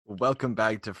Welcome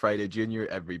back to Friday Junior,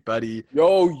 everybody.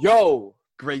 Yo,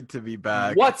 Great to be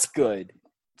back. what's good?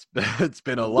 It's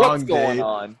been a What's long going day,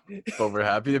 on? but we're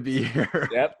happy to be here.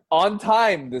 Yep, on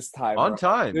time this time. On around,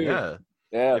 time, dude. yeah.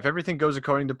 Yeah, If everything goes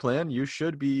according to plan, you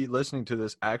should be listening to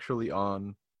this actually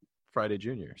on Friday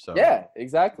Junior. So yeah,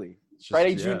 exactly. it's just,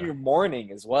 Friday yeah, Junior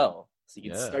morning as well, so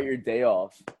you can start Yeah. your day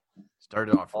off Start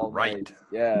it off all right. night.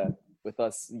 Yeah, with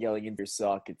us yelling into your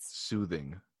sockets.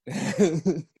 Soothing.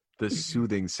 The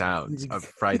soothing sounds of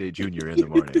Friday Junior in the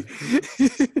morning.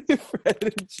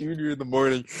 Friday Junior in the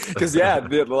morning, because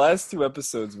the last two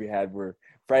episodes we had were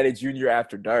Friday Junior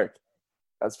after dark.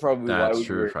 That's probably why That's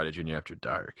true. Friday Junior after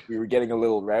dark. we were getting a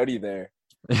little rowdy there.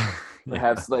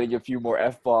 Perhaps letting a few more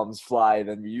F-bombs fly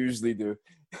than we usually do.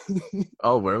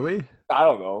 Oh, were we? I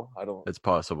don't know. It's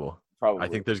possible. Probably. I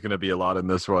think there's going to be a lot in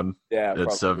this one. Yeah,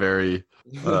 It's a very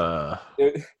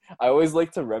I always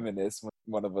like to reminisce when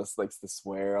one of us likes to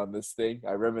swear on this thing.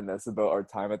 I reminisce about our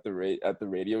time at the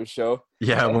radio show.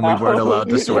 yeah, when we weren't allowed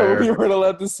to swear. We weren't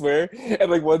allowed to swear,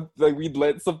 and we'd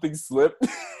let something slip.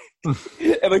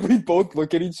 And we both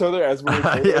look at each other as we're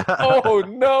Yeah. oh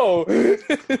no,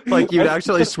 Like you'd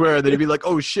actually swear, and then you'd be like,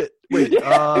 "Oh shit, wait."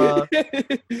 Oh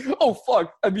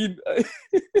fuck. I mean,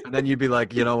 And then you'd be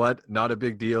like, "You know what? Not a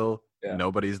big deal. Yeah.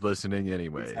 Nobody's listening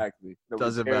anyway. exactly. Nobody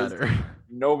Doesn't cares. matter."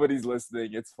 Nobody's listening.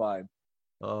 It's fine.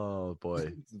 Oh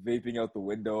boy. It's vaping out the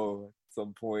window at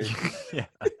some point. Yeah.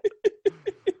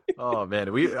 Oh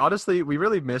man, we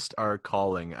really missed our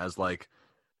calling as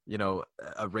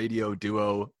a radio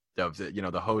duo of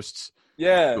the hosts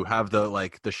Yeah, who have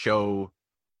the show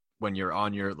when you're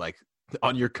on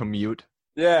your commute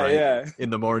yeah, right? yeah. in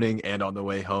the morning and on the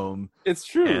way home. It's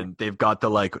true. And they've got the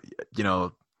wacky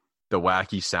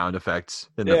sound effects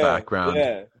in the background.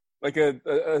 Yeah, like a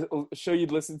show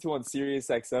you'd listen to on Sirius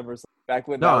XM or something back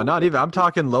when. No, not even. I'm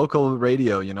talking local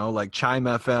radio. Like Chime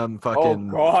FM. Oh Fucking.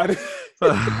 God.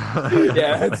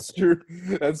 Yeah, that's true.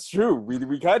 That's true.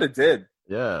 We kind of did.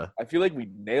 Yeah. I feel like we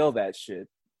nailed that shit.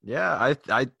 Yeah,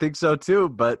 I think so too.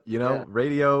 But Yeah.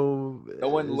 radio. No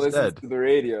one is listens dead. to the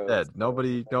radio. Dead.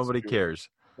 Nobody true. cares.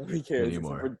 Nobody cares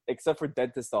anymore. except for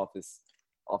dentist offices.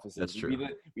 That's We'd true.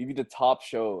 be the top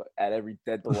show at every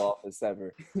dental office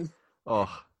ever.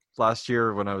 Oh, last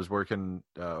year when I was working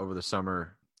over the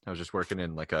summer, I was just working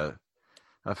in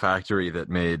a factory that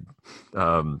made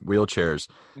wheelchairs,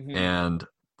 Mhm. and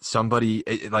somebody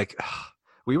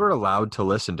we were allowed to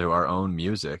listen to our own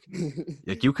music.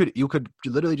 Like you could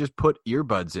literally just put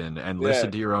earbuds in and listen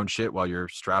Yeah. to your own shit while you're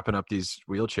strapping up these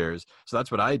wheelchairs. So that's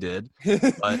what I did.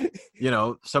 But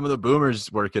some of the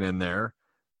boomers working in there,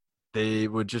 they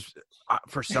would just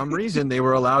for some reason they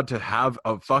were allowed to have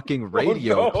a fucking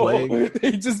radio playing,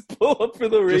 They just pull up for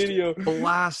the just radio.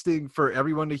 blasting for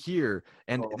everyone to hear,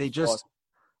 and Oh, they just fuck.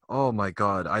 oh my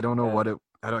god, I don't know Yeah.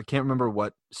 I can't remember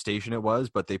what station it was,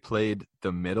 but they played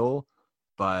The Middle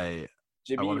by I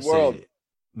Jimmy want to World. say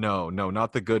no,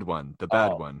 not the good one, the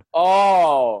bad one.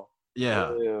 Oh.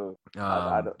 Yeah. Ew.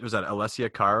 I don't- Was that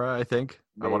Alessia Cara, I think?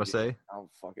 I want to Maybe. say. Oh,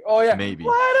 fuck it. Oh, yeah. Maybe.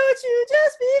 Why don't you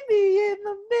just meet me in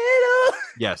the middle?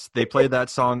 Yes, they played that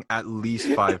song at least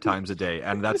 5 times a day,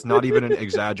 and that's not even an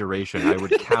exaggeration. I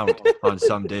would count on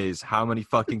some days how many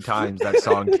fucking times that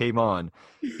song came on,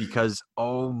 because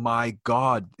oh my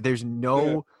god, there's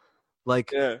no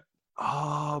Yeah.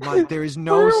 oh my, there is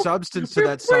no substance to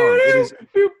that song. It is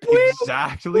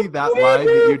exactly that line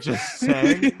that you just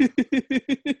sang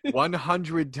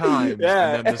 100 times,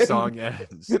 Yeah, and then the song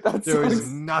ends. That There is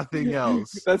song's- nothing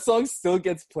else. That song still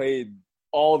gets played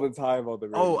all the time on the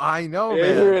radio. Oh, I know, I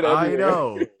hear man. it I everywhere.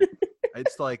 know.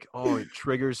 It's like, oh, it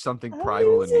triggers something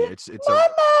primal in me. It's My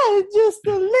mind just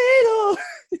a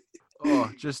little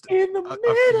just in the a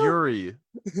middle. fury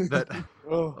that.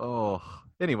 Oh. Oh,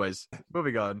 anyways,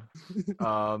 moving on.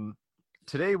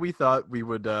 Today we thought we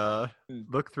would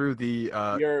look through the.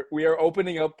 We are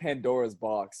opening up Pandora's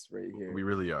box right here We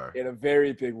really are. in a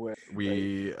very big way.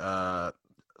 We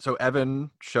so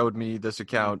Evan showed me this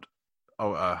account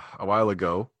a while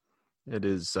ago. It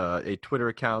is a Twitter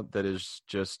account that is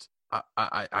just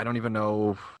I don't even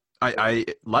know. I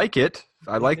like it.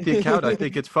 I like the account. I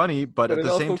think it's funny, but at it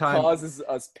the same also time, causes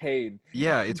us pain.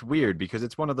 yeah, it's weird because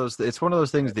it's one of those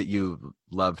things that you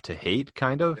love to hate,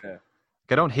 kind of. Yeah.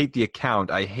 I don't hate the account.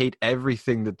 I hate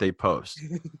everything that they post,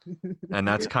 and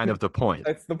that's kind of the point.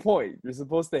 That's the point. You're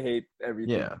supposed to hate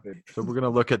everything. Yeah. So we're gonna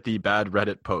look at the bad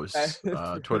Reddit posts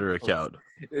Twitter Posts. account.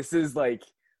 This is like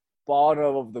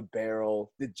bottom of the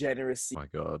barrel degeneracy. Oh my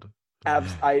god.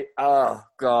 Oh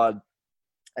god,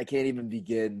 I can't even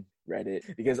begin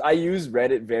Reddit because I use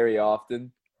Reddit very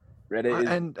often. Reddit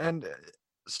is And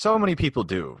so many people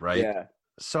do, right? yeah.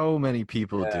 So many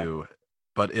people Yeah. do.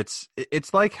 but it's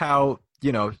like how,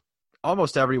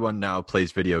 almost everyone now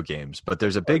plays video games, but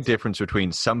there's a big difference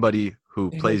between somebody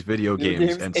who plays video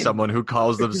games and someone who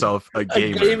calls themselves a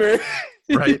gamer.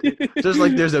 Right? Just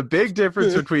like there's a big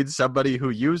difference between somebody who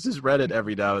uses Reddit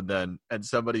every now and then and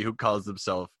somebody who calls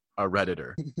themselves a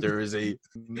Redditor. There is a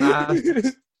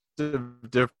massive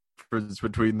difference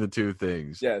between the two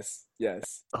things. Yes.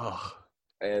 Oh.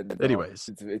 And anyways,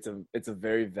 it's a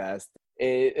very vast.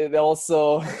 It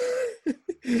also,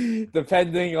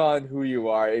 depending on who you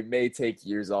are, it may take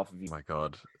years off of you. Oh my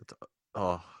God.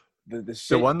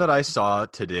 The one that I saw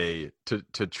today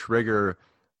to trigger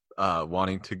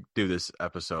wanting to do this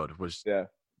episode was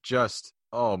just,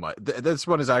 oh my, this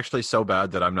one is actually so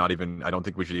bad that I don't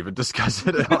think we should even discuss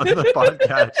it on the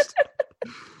podcast.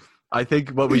 I think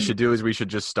what we should do is we should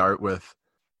just start with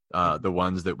the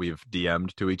ones that we've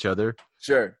DM'd to each other.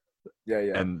 Sure. Yeah.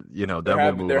 And then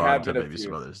we'll move on to maybe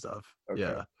some other stuff. Okay.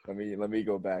 Yeah. Let me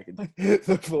go back and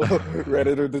the full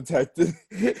Redditor detected.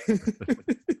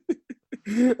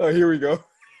 Oh, here we go.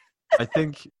 I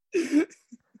think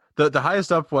the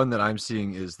highest up one that I'm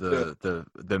seeing is the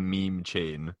meme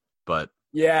chain, but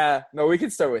yeah, no, we can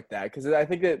start with that because I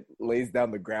think it lays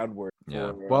down the groundwork.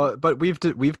 Yeah. Well, but we've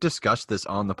discussed this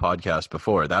on the podcast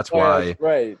before. That's why.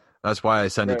 Right. That's why I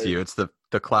send it to you. It's the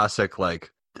classic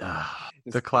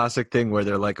the classic thing where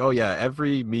they're like, oh yeah,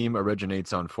 every meme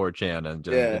originates on 4chan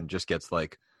and just gets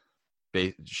like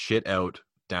shit out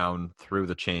down through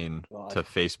the chain to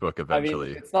Facebook eventually. I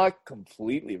mean, it's not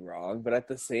completely wrong, but at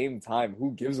the same time,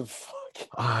 who gives a fuck?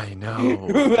 I know.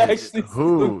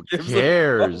 Who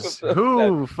cares?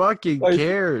 Who fucking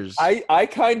cares? I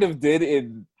kind of did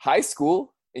in high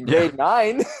school in grade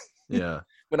 9. Yeah.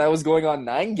 When I was going on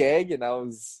 9gag and I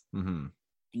was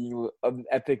being an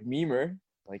epic memer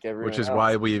like everyone Which is else.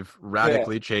 why we've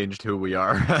radically changed who we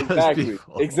are as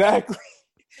people. Exactly.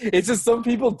 It's just some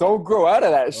people don't grow out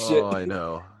of that shit. Oh, I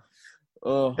know.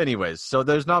 Anyways, so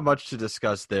there's not much to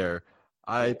discuss there.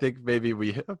 I think maybe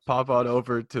we pop on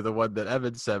over to the one that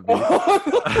Evan sent me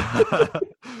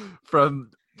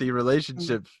from the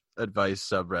relationship advice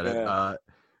subreddit,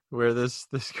 where this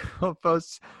girl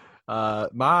posts,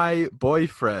 my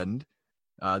boyfriend,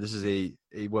 this is a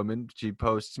woman, she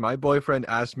posts, my boyfriend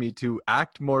asked me to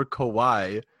act more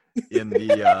kawaii in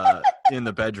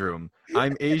the bedroom.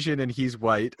 I'm Asian and he's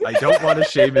white. I don't want to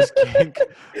shame his kink,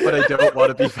 but I don't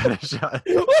want to be fetishized.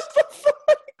 What the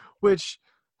fuck? Which,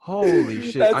 holy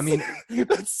shit! I mean,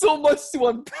 that's so much to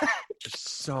unpack.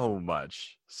 So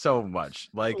much.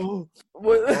 Like,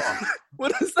 what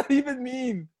does that even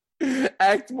mean?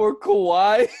 Act more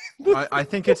kawaii. I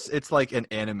think it's like an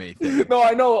anime thing. No,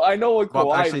 I know what kawaii.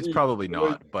 Well, actually, it's probably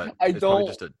not, but it's probably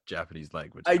just a Japanese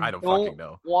language. I don't fucking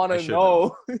know. Want to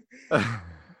know?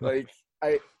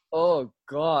 Oh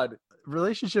god.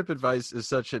 Relationship advice is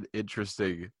such an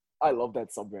interesting. I love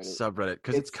that subreddit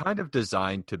because it's kind of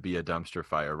designed to be a dumpster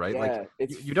fire, right? Yeah,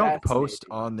 like you don't post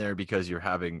on there because you're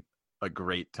having a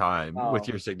great time with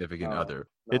your significant other.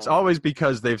 No. It's always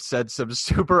because they've said some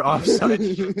super offside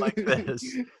shit like this.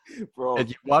 Bro. And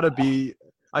you want to be,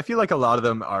 I feel like a lot of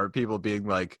them are people being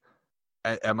like,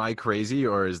 am I crazy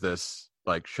or is this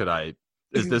like,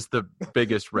 is this the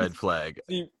biggest red flag?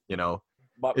 See,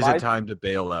 is it time to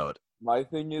bail out? My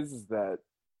thing is that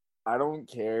I don't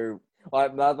care.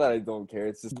 Well, not that I don't care.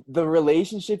 It's just the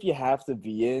relationship you have to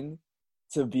be in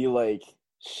to be like,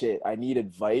 shit, I need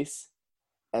advice.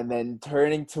 And then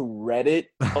turning to Reddit,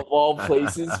 of all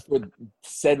places, for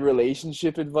said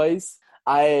relationship advice.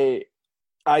 I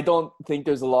don't think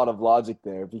there's a lot of logic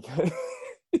there because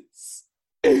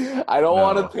I don't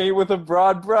want to paint with a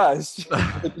broad brush.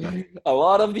 A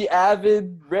lot of the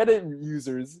avid Reddit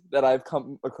users that I've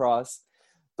come across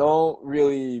don't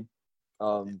really...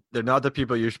 they're not the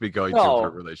people you should be going to for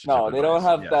relationship advice. They don't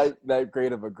have that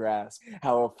great of a grasp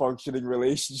how a functioning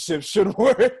relationship should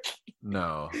work.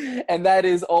 No. And that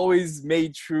is always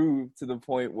made true to the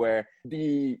point where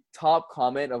the top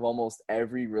comment of almost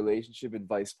every relationship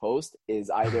advice post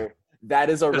is either that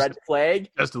is a red flag.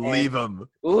 Just leave them.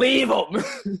 Leave them.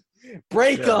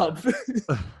 Break up.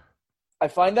 I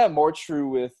find that more true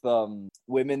with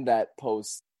women that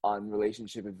post on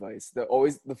relationship advice.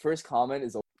 The first comment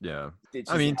is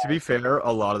I mean, to be fair,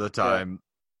 a lot of the time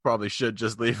probably should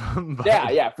just leave them. But...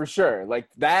 Yeah, for sure. Like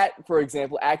that, for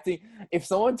example, acting. If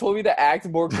someone told me to act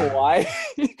more kawaii,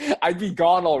 I'd be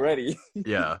gone already.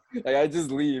 Yeah. Like I just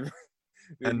leave.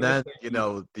 And then,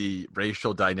 the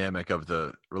racial dynamic of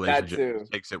the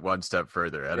relationship takes it one step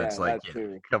further. And it's like,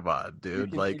 come on,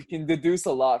 dude. You can deduce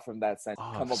a lot from that sense.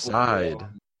 Offside.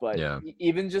 But Yeah.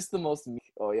 even just the most,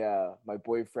 oh yeah, my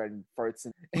boyfriend farts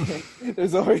in.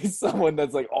 There's always someone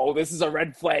that's like, oh, this is a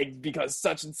red flag because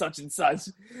such and such and such.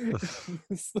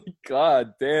 It's like,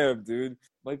 God damn, dude.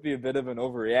 Might be a bit of an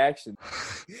overreaction.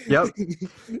 Yep.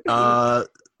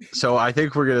 So I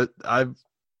think I'm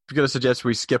gonna suggest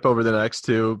we skip over the next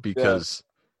two because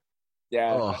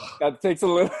Yeah, that takes a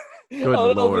little, good a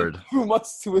little Lord. bit too much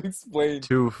to explain.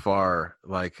 Too far.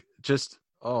 Like just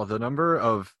the number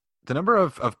of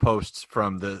posts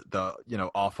from the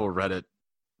awful Reddit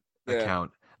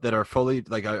account that are fully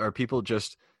like are people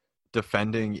just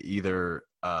defending either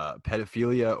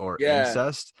pedophilia or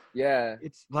incest. Yeah.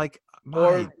 It's like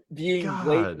or being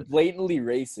God. blatantly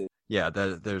racist. Yeah,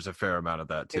 there's a fair amount of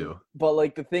that too. But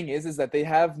like the thing is that they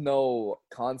have no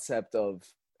concept of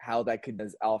how that could be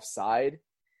offside.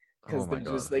 Because they're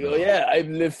just like, oh yeah,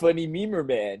 I'm the funny memer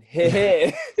man.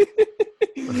 Hey.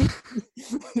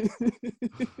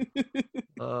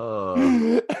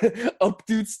 Up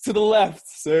dudes to the left,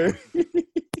 sir.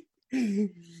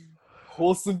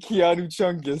 Wholesome Keanu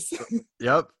Chungus.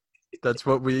 Yep. That's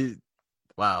what we...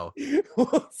 Wow.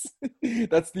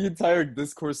 That's the entire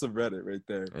discourse of Reddit right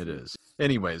there. It is.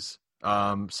 Anyways,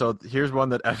 so here's one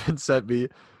that Evan sent me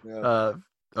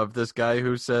of this guy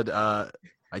who said,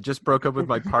 I just broke up with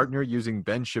my partner using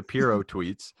Ben Shapiro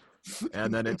tweets.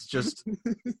 And then it's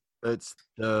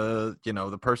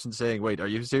the person saying, wait, are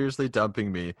you seriously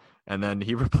dumping me? And then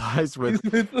he replies with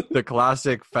the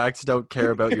classic facts don't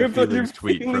care about your feelings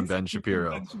tweet from Ben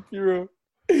Shapiro. Ben Shapiro.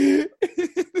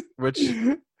 Which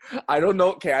I don't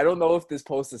know. Okay, I don't know if this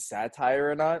post is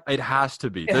satire or not. It has to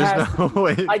be. There's no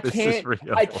way this is real.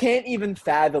 I can't even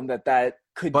fathom that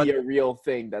could be a real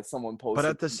thing that someone posted. But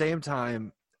at the same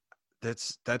time,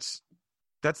 that's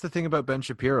the thing about Ben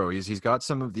Shapiro. He's got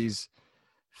some of these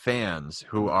fans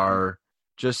who are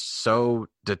just so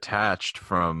detached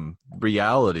from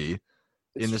reality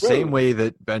in the same way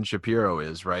that Ben Shapiro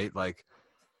is, right? Like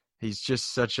he's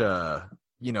just such a,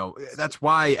 that's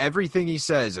why everything he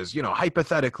says is,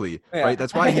 hypothetically, right?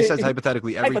 That's why he says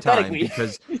hypothetically every time,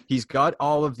 because he's got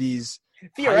all of these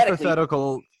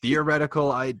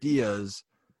theoretical ideas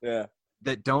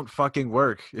that don't fucking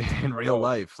work in real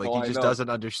life. Like he just doesn't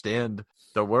understand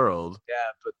the world. Yeah,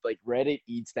 but like Reddit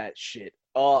eats that shit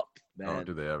up, man. Oh,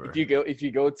 do they ever? If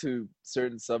you go to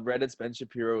certain subreddits, Ben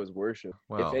Shapiro is worshipped.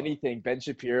 Wow. If anything, Ben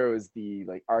Shapiro is the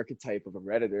like archetype of a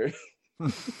Redditor.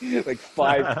 Like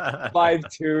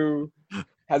 5'2",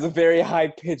 has a very high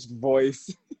pitched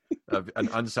voice. An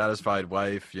unsatisfied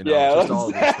wife, just all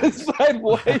unsatisfied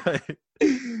wife.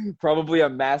 Probably a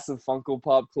massive Funko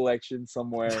Pop collection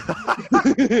somewhere.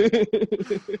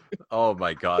 Oh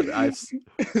my God!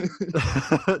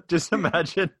 Just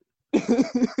imagine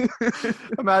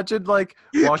like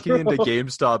walking into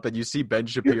GameStop and you see Ben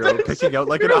Shapiro picking out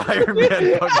like an Iron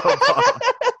Man Funko Pop.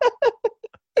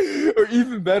 Or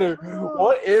even better,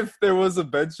 what if there was a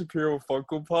Ben Shapiro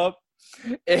Funko Pop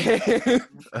and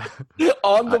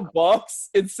on the box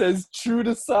it says true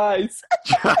to size?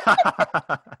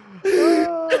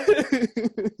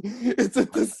 It's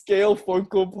at the scale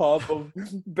Funko Pop of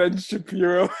Ben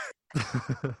Shapiro.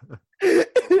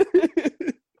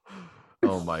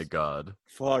 Oh my God.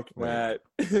 Fuck that.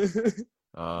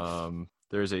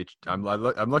 There's I'm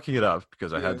looking it up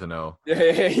because I had to know.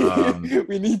 Yeah.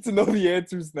 We need to know the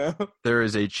answers now. There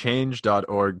is a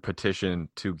change.org petition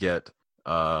to get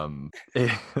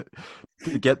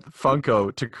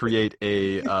Funko to create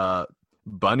a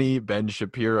bunny Ben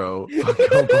Shapiro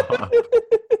Funko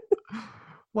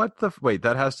Pop. Wait,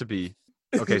 that has to be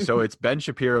okay. So it's Ben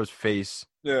Shapiro's face.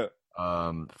 Yeah.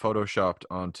 Photoshopped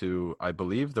onto, I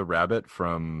believe, the rabbit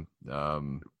from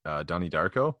Donnie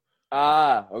Darko.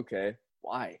 Ah, okay.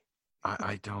 Why?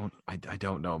 I don't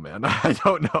know, man. I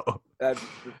don't know.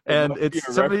 And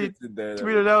it's somebody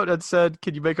tweeted out and said,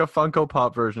 "Can you make a Funko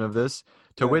Pop version of this?"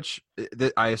 To which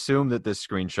I assume that this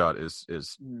screenshot is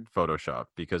photoshopped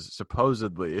because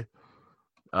supposedly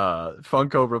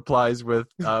Funko replies with,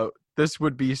 "This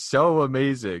would be so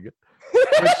amazing."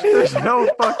 Which, there's no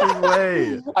fucking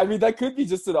way. I mean, that could be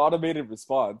just an automated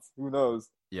response. Who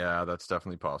knows? Yeah, that's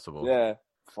definitely possible. Yeah.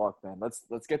 Fuck, man.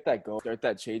 Let's get that going. Start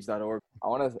that change.org. I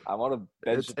want to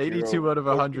It's 82 out of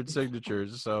 100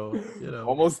 signatures, so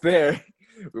almost there.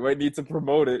 We might need to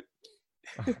promote it.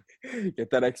 Get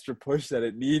that extra push that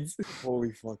it needs.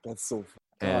 Holy fuck, that's so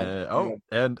fun.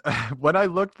 And when I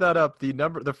looked that up,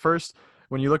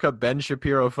 when you look up Ben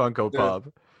Shapiro Funko Pop,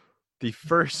 the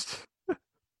first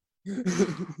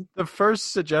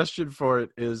suggestion for it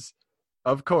is,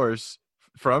 of course,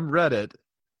 from Reddit.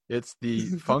 It's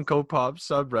the Funko Pop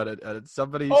subreddit, and it's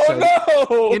somebody said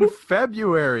in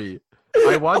February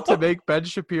I want to make Ben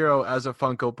Shapiro as a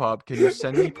Funko Pop. Can you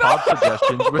send me pop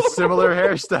suggestions with similar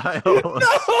hairstyles?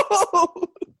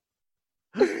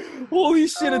 No! Holy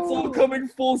shit, it's all coming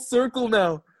full circle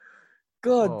now.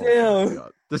 God damn.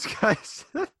 God. This guy's...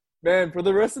 Man, for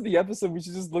the rest of the episode, we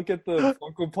should just look at the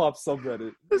Funko Pop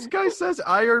subreddit. This guy says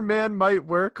Iron Man might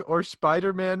work or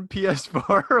Spider-Man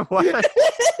PS4. What?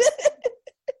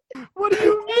 What do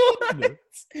you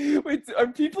mean? Wait, are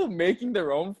people making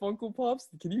their own Funko Pops?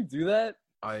 Can you do that?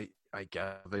 I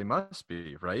guess they must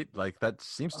be, right? Like, that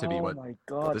seems to be Oh what my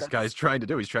God, this guy's trying to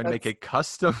do. He's trying to make a that's-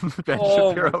 custom Ben Oh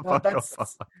Shapiro my God, Funko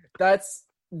Pop. that's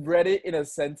Reddit in a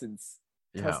sentence.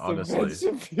 Yeah, Custom Ben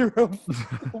honestly. Shapiro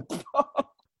Funko Pop.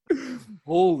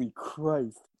 Holy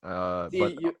Christ. See,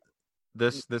 But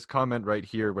this comment right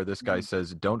here where this guy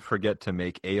says, "Don't forget to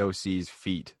make AOC's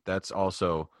feet." That's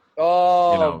also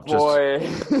Oh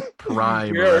just boy.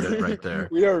 prime We are- Reddit right there.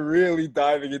 We are really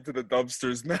diving into the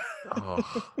dumpsters now.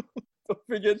 Oh, Don't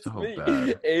forget to So me.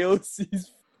 bad.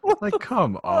 AOC's. like,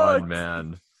 come fuck? on,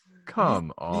 man. Come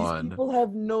These on. people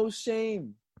have no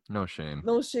shame. No shame.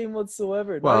 No shame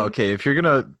whatsoever. Well, Not okay, if you're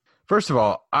gonna, first of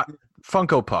all,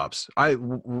 Funko Pops.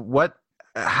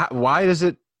 Why does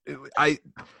it?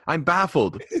 I'm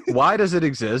baffled. Why does it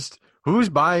exist? Who's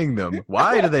buying them?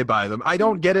 Why do they buy them? I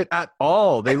don't get it at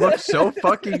all. They look so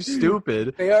fucking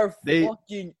stupid. They are They-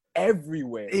 fucking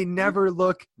everywhere. They never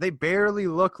look. They barely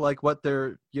look like what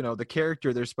they're. The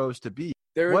character they're supposed to be.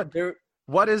 They're,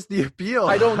 What is the appeal?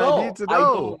 I don't know. I need to I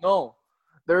know. don't know.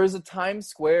 There is a Times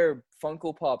Square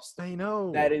Funko Pop store I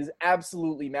know. that is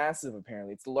absolutely massive,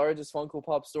 apparently. It's the largest Funko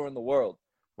Pop store in the world.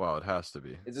 Well, it has to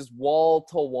be. It's just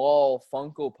wall-to-wall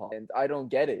Funko Pop. And I don't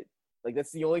get it. Like,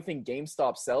 that's the only thing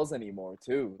GameStop sells anymore,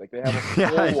 too. Like, they have a Yeah,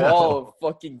 full I wall know. of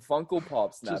fucking Funko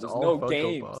Pops now. Just There's all no Funko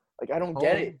games. Pops. Like, I don't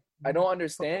get it. I don't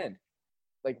understand.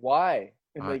 Like, why?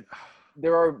 And, like,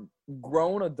 there are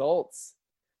grown adults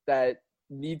that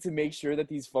need to make sure that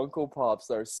these Funko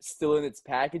Pops are still in its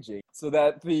packaging so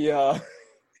that the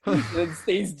it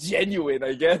stays genuine,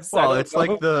 I guess. I Well, don't it's know.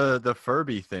 like the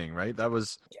Furby thing, right? That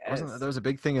was Yes. that was a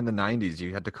big thing in the 90s.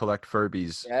 You had to collect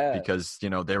Furbies Yeah. because, they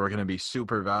were going to be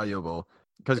super valuable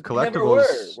because But they never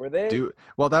collectibles were they? do.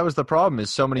 Well, that was the problem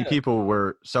is so many Yeah. people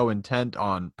were so intent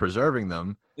on preserving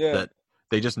them Yeah. that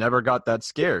they just never got that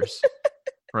scarce.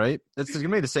 Right? It's going to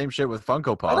be the same shit with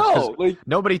Funko I Pops 'cause know. Like,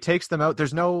 nobody takes them out.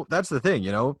 That's the thing,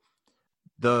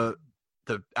 the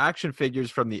action figures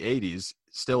from the 80s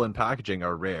still in packaging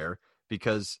are rare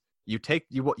because you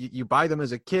buy them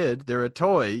as a kid, they're a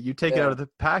toy, you take it Yeah. out of the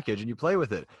package and you play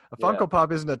with it. A Yeah. Funko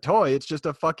Pop isn't a toy, it's just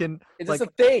a fucking it's like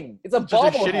just a thing. It's a it's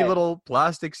just a bobblehead. shitty little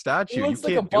plastic statue. You looks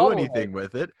like a can't do bobblehead. anything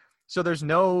with it. So there's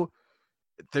no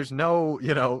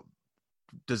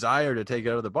desire to take it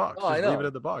out of the box. Oh, I Just leave know. it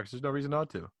in the box. There's no reason not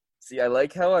to. See, I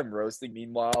like how I'm roasting.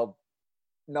 Meanwhile,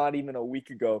 not even a week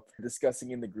ago,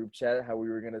 discussing in the group chat how we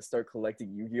were going to start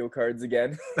collecting Yu-Gi-Oh cards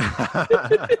again.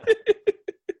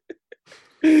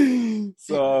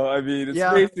 So, I mean, it's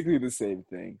Yeah. basically the same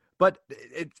thing. But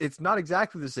it's not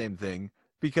exactly the same thing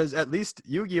because at least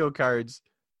Yu-Gi-Oh cards,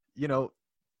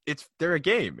 they're a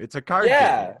game. It's a card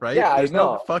Yeah, game, right? yeah, I There's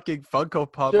no know. fucking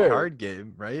Funko Pop Sure. card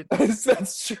game, right?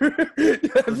 That's true.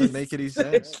 Doesn't make any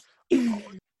sense.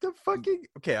 The fucking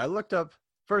I looked up.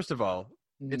 First of all,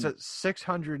 it's a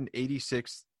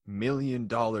 $686 million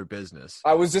business.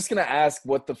 I was just gonna ask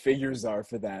what the figures are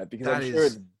for that because That I'm sure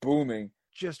is- it's booming.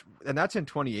 And that's in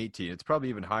 2018. It's probably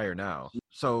even higher now.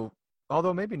 So,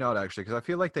 although maybe not actually, because I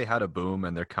feel like they had a boom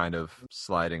and they're kind of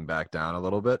sliding back down a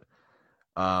little bit.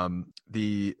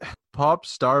 The Pop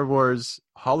Star Wars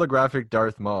holographic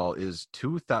Darth Maul is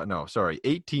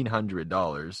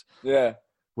 $1,800, Yeah,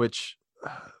 which,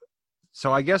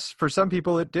 so I guess for some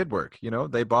people it did work.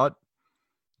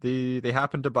 They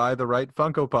happened to buy the right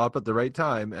Funko Pop at the right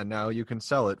time, and now you can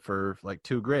sell it for like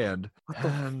 $2,000.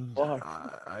 And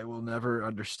fuck? I will never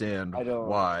understand I don't-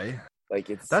 why. like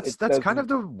That's kind of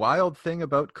the wild thing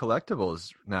about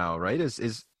collectibles now, right?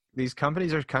 Is these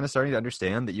companies are kind of starting to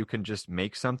understand that you can just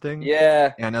make something,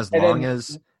 yeah. and as And long then-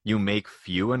 as you make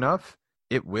few enough,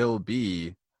 it will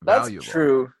be That's valuable.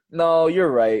 true. No,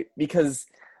 you're right because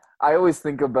I always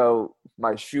think about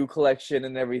my shoe collection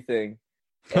and everything,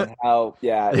 and how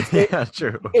Yeah,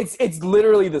 true. it's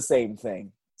literally the same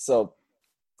thing. So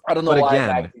I don't know But why.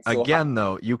 again, it's acting so high.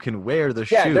 though, you can wear the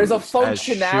Yeah, shoes. there's a as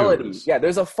functionality. shoes. Yeah,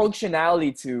 there's a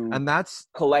functionality to And that's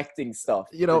collecting stuff.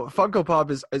 Funko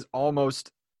Pop is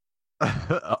almost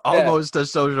almost a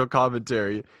social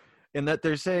commentary in that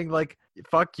they're saying like,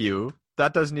 fuck you.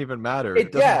 That doesn't even matter.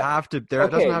 It doesn't Yeah. have to. There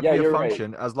Okay, doesn't have yeah, to be a you're right.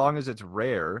 function. As long as it's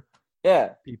rare,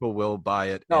 Yeah. people will buy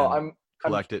it. No, and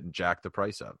collect it and jack the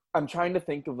price up. I'm trying to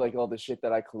think of like all the shit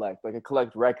that I collect. Like I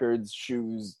collect records,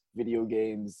 shoes, video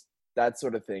games, that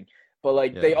sort of thing. But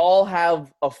like they all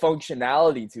have a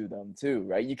functionality to them too,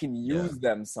 right? You can use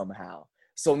them somehow.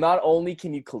 So not only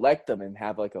can you collect them and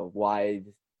have like a wide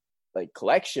like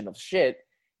collection of shit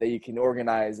that you can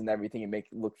organize and everything and make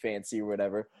it look fancy or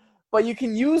whatever, but you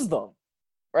can use them,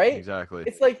 right? Exactly.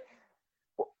 It's like,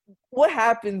 what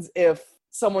happens if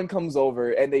someone comes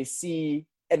over and they see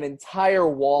an entire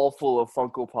wall full of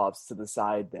Funko Pops to the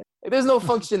side then? Like, there's no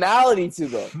functionality to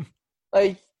them.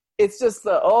 Like, it's just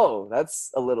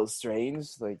that's a little strange.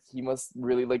 Like, he must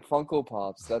really like Funko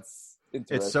Pops. That's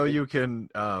interesting. It's so you can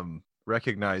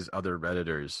recognize other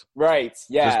Redditors. Right,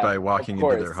 yeah. Just by walking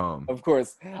into their home. Of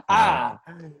course. A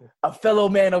fellow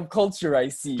man of culture, I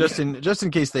see. Just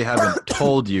in case they haven't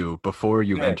told you before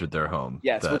you entered their home.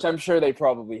 Yes, which I'm sure they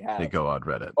probably have. They go on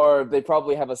Reddit. Or they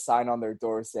probably have a sign on their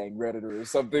door saying Redditor or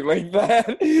something like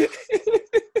that.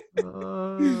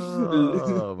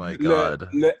 Oh my god.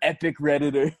 The epic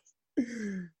Redditor.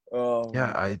 Oh.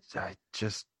 Yeah, I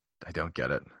don't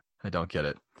get it. I don't get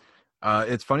it.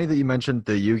 It's funny that you mentioned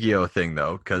the Yu-Gi-Oh thing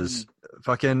though, because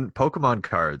fucking Pokemon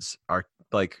cards are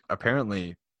like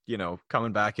apparently,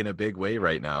 coming back in a big way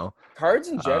right now. Cards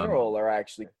in general are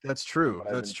actually. That's true.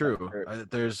 That's true.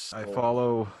 I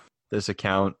follow this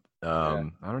account. I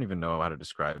don't even know how to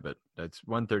describe it. It's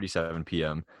 1:37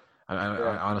 p.m. I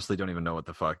honestly don't even know what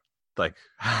the fuck, like,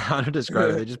 how to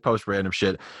describe it. They just post random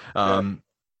shit.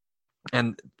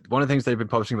 And one of the things they've been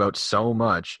posting about so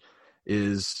much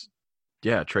is,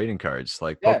 trading cards,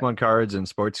 like Pokemon cards and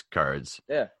sports cards.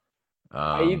 Yeah.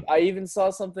 I even saw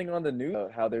something on the news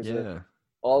about how there's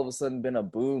all of a sudden been a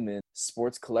boom in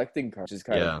sports collecting cards, which is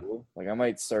kind of cool. Like, I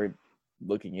might start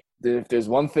looking at. If there's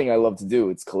one thing I love to do,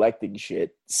 it's collecting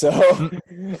shit. So,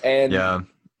 and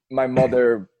my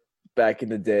mother back in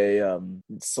the day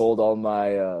sold all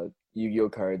my Yu-Gi-Oh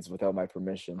cards without my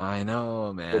permission. I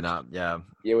know, man.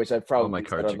 Which I probably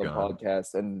said on the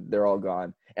podcast, and they're all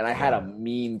gone. And I had a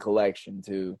mean collection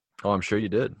too. Oh, I'm sure you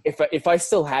did. If I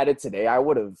still had it today, I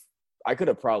could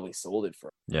have probably sold it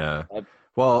for. Yeah.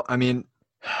 Well, I mean,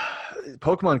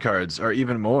 Pokemon cards are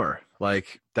even more.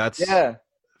 Like, that's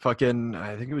fucking.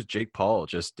 I think it was Jake Paul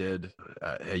just did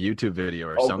a YouTube video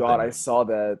or something. Oh God, I saw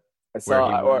that.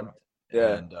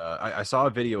 And I saw a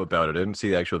video about it. I didn't see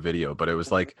the actual video, but it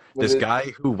was like this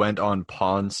guy who went on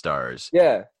Pawn Stars.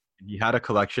 Yeah. He had a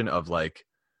collection of like,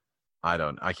 I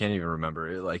can't even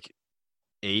remember, like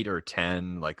 8 or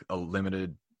 10, like a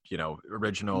limited,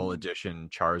 original edition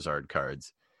Charizard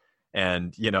cards.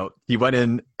 And, he went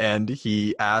in and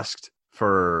he asked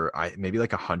for maybe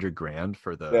like $100,000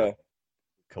 for the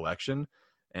collection.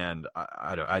 And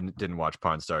I didn't watch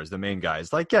Pawn Stars. The main guy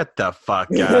is like, get the fuck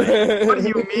out of here. What do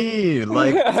you mean?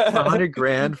 Like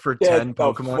 $100,000 for 10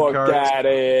 Pokemon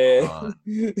cards?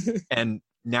 And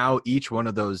now each one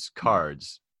of those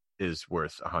cards is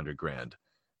worth $100,000.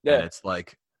 Yeah. And it's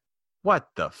like, what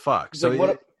the fuck? So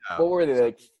like, what were they,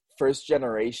 like first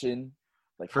generation?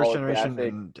 Like first generation,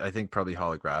 and I think probably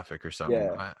holographic or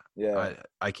something.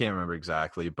 I can't remember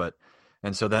exactly, but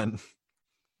and so then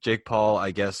Jake Paul,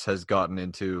 I guess, has gotten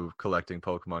into collecting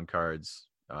Pokemon cards,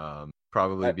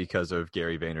 probably because of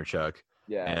Gary Vaynerchuk.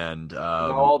 Yeah, and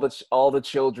all the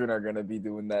children are gonna be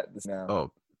doing that now.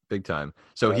 Oh, big time!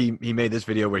 So he made this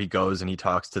video where he goes and he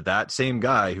talks to that same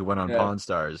guy who went on Pawn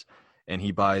Stars, and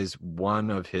he buys one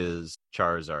of his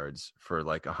Charizards for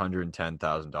like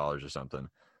 $110,000 or something.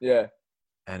 Yeah.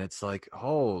 And it's like,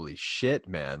 holy shit,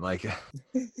 man. Like,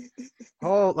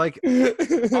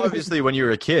 obviously when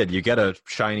you're a kid, you get a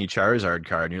shiny Charizard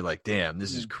card and you're like, damn,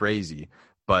 this is crazy.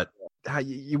 But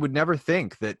you would never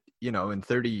think that, in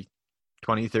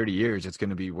 20, 30 years, it's going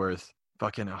to be worth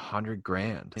fucking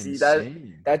 $100,000. See,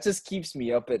 that just keeps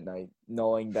me up at night,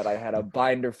 knowing that I had a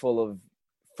binder full of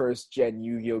first gen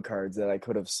Yu-Gi-Oh cards that I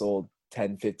could have sold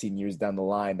 10, 15 years down the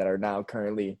line that are now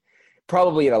currently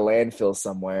probably in a landfill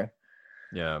somewhere.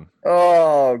 Yeah.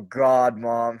 Oh God,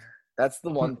 Mom. That's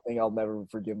the one thing I'll never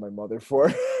forgive my mother for.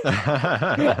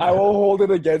 I will hold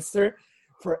it against her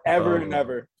forever and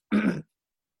ever.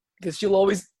 Because she'll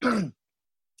always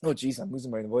oh geez, I'm losing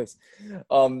my voice.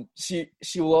 She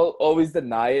will always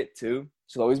deny it too.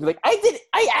 She'll always be like,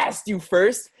 I asked you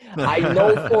first. I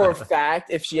know for a fact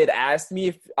if she had asked me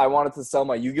if I wanted to sell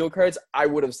my Yu-Gi-Oh cards, I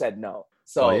would have said no.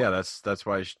 So that's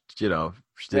why she didn't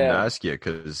ask you,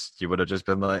 because you would have just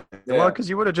been like, well, because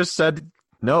you would have just said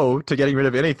no to getting rid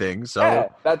of anything.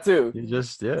 So that too. You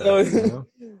just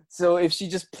So if she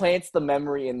just plants the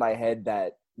memory in my head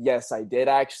that yes, I did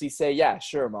actually say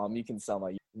sure, Mom, you can sell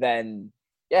my, then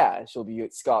she'll be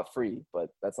scot free.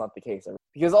 But that's not the case,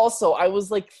 because also I was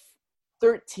like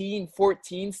 13,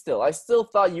 14 still. I still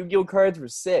thought Yu-Gi-Oh cards were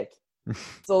sick.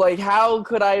 So, like, how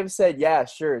could I have said, yeah,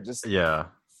 sure, just Yeah.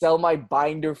 sell my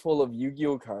binder full of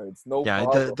Yu-Gi-Oh cards? No Yeah,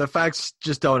 problem. the facts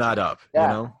just don't add up, you Yeah.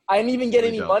 know? I didn't even get Really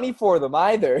any don't. money for them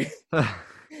either.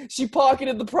 She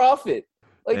pocketed the profit.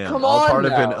 Like, Man, come all on part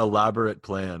of an now. elaborate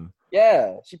plan.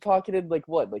 Yeah, she pocketed like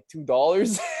what, like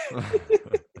 $2?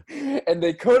 And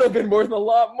they could have been worth a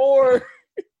lot more.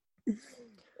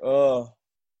 Oh,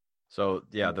 So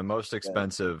yeah, the most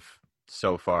expensive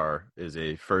so far is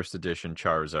a first edition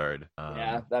Charizard.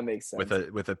 yeah, that makes sense.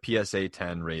 With a PSA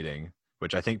 10 rating,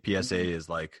 which I think PSA Mhm. is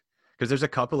like, because there's a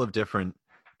couple of different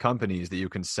companies that you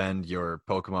can send your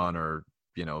Pokemon or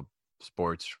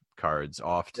sports cards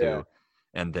off to, Yeah.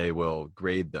 and they will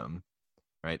grade them,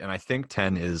 right? And I think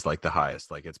 10 is like the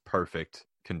highest, like it's perfect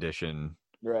condition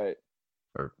Right,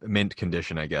 or mint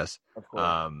condition, I guess. of course.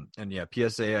 And yeah,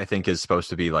 PSA I think is supposed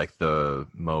to be like the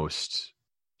most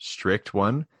strict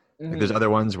one. Like there's Mhm. other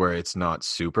ones where it's not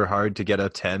super hard to get a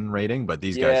 10 rating, but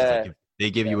these guys, it's like Yeah, if they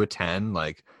give yeah. you a 10,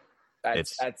 like That's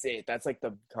it's that's it. That's like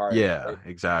the card, yeah, right?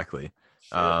 exactly.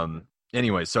 Shit.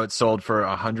 Anyway, so it sold for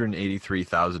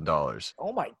 $183,000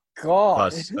 Oh my god.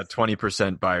 plus a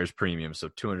 20% buyer's premium, so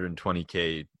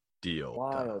 220K deal.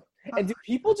 Wild. And do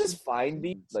people That's just find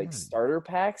these like insanity. starter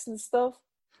packs and stuff?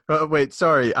 Wait,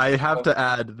 sorry, I have Oh. to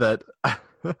add that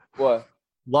What?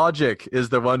 Logic is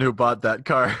the one who bought that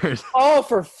card. Oh,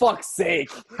 for fuck's sake.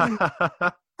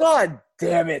 God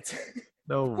damn it.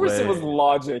 No Of course it was way.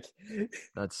 Logic.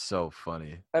 That's so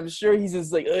funny. I'm sure he's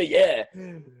just like, oh yeah,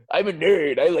 I'm a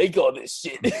nerd. I like all this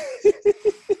shit.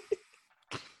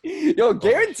 Yo,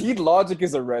 guaranteed Logic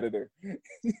is a Redditor.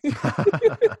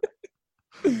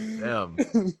 Damn.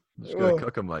 Just gonna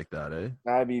cook him like that, eh?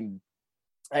 I mean,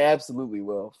 I absolutely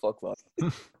will. Fuck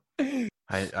Logic.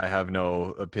 I have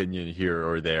no opinion here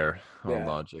or there on Yeah.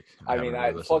 Logic. I mean, haven't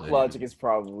really listened fuck to any. Logic is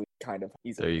probably kind of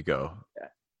easy. There you go. Yeah.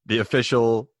 The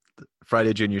official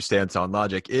Friday Junior stance on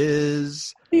Logic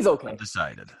is He's okay.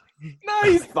 undecided. No,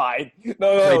 he's fine.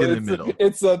 No, Right in the middle.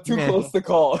 It's too Meh. close to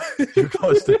call. Too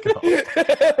close to call.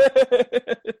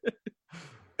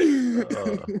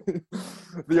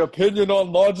 The opinion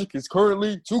on Logic is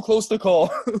currently too close to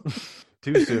call.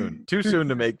 Too soon. Too soon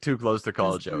to make too close to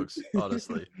call jokes,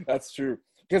 honestly. That's true.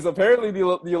 Because apparently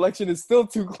the election is still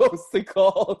too close to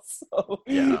call. So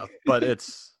Yeah, but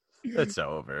it's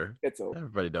over. it's over.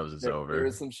 Everybody knows it's There over.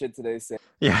 was some shit today saying.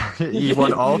 Yeah, he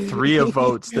won all 3 of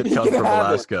votes that You come can from have it.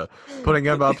 Alaska, putting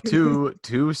him up to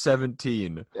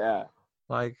 217. Yeah.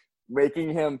 Like,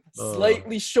 Making him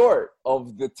slightly short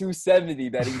of the 270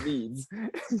 that he needs.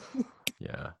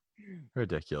 yeah,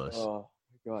 ridiculous. Oh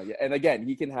god, yeah. And again,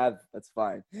 he can have. That's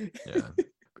fine. Yeah.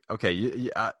 Okay.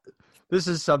 This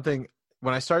is something.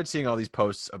 When I started seeing all these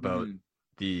posts about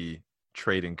the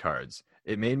trading cards,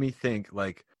 it made me think,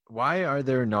 like, why are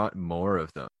there not more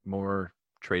of them? More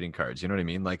trading cards. You know what I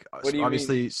mean? Like, What do you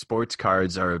obviously, sports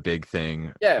cards are a big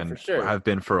thing. Yeah, and for sure. have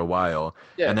been for a while.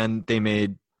 Yeah. And then they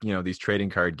made these trading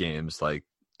card games like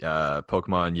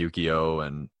Pokemon, Yu-Gi-Oh,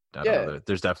 and I don't know.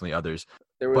 There's definitely others.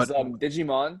 There was But-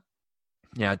 Digimon.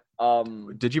 Yeah.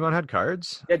 Digimon had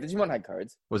cards. Yeah, Digimon had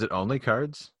cards. Was it only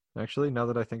cards? Actually, now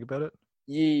that I think about it.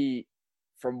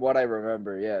 From what I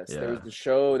remember, yes. There was Yeah. the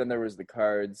show, then there was the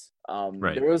cards.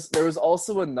 Right. There was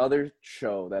also another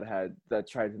show that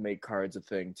tried to make cards a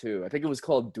thing too. I think it was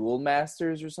called Duel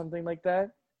Masters or something like that.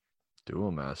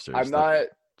 Duel Masters. I'm That not.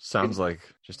 sounds like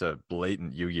just a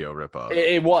blatant Yu-Gi-Oh ripoff.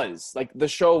 It was like the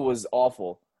show was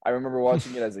awful. I remember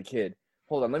watching it as a kid.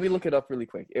 Hold on, let me look it up really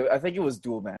quick. I think it was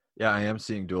Duel Masters. Yeah, I am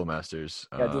seeing Duel Masters.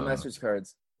 Yeah, Duel Masters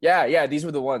cards. Yeah, these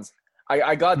were the ones.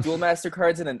 I got Duel Master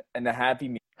cards and a Happy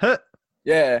Meal. Huh.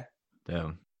 Yeah.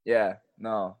 Damn. Yeah,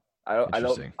 no,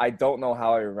 Interesting. I don't know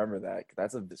how I remember that.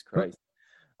 That's a disgrace.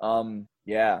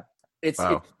 Yeah,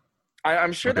 Wow.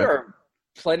 I'm sure Okay. there are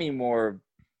plenty more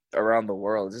around the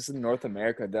world. Just in North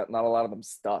America, that not a lot of them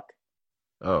stuck.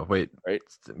 Oh, wait. Right.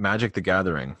 Magic the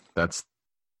Gathering. That's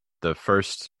the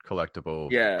first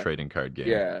collectible Yeah. trading card game.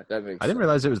 Yeah, that makes. I didn't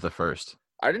realize it was the first.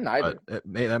 I didn't either. But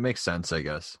that makes sense, I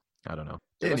guess. I don't know.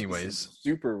 There must be some Anyways,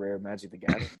 super rare Magic the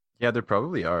Gathering. yeah, there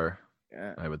probably are.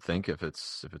 Yeah. I would think if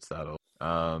it's that old.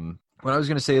 What I was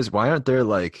gonna say is, why aren't there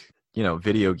like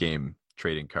video game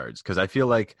trading cards? Because I feel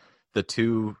like the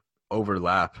two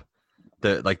overlap.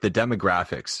 The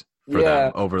demographics for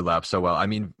them overlap so well. I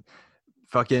mean,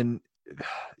 fucking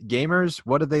gamers,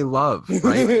 what do they love?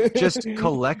 Right? Just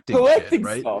collecting shit,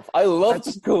 right? stuff. I love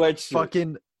That's to collect shit.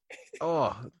 Fucking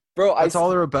Bro, that's all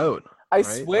they're about. I right?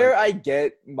 swear I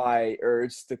get my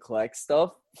urge to collect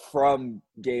stuff from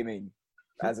gaming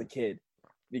as a kid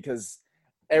because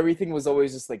everything was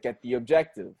always just like get the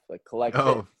objective, like collect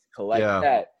Oh, collect Yeah,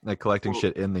 that. like collecting So,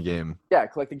 shit in the game. yeah,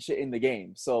 collecting shit in the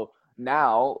game. So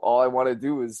now all I want to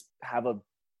do is have a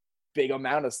big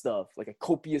amount of stuff, like a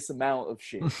copious amount of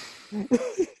shit.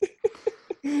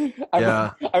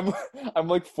 Yeah. I'm I'm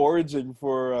like foraging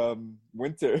for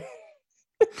winter.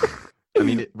 I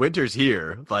mean, winter's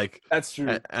here. Like, That's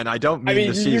true. and I don't I mean mean,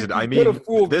 the season. I you could mean have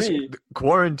fooled this me.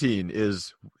 quarantine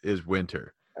is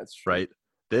winter, That's true. right?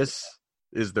 This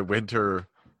is the winter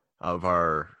of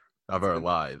our been-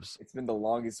 lives. It's been the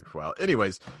longest. Well,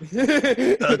 anyways,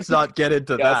 yeah, let's not get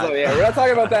into that. so, yeah, we're not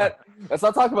talking about that. Let's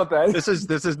not talk about that. This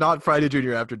is not Friday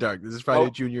Junior After Dark. This is Friday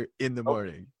Nope. Junior in the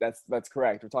morning. That's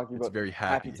correct. We're talking It's about very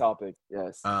happy happy. topic.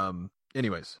 Yes.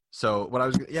 Anyways, so what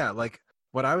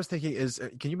I was thinking is,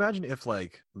 can you imagine if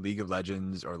like League of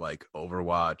Legends or like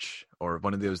Overwatch or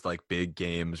one of those like big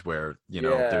games where, you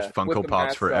know, there's with Funko the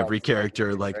Pops for every mascots and character,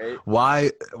 everything, like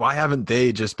right? why haven't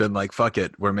they just been like, fuck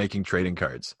it, we're making trading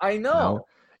cards? I know.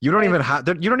 You don't And-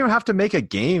 even have to make a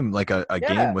game like a Yeah.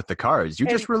 game with the cards. You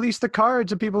just And- release the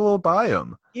cards and people will buy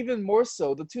them. Even more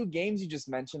so, the two games you just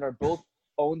mentioned are both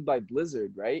owned by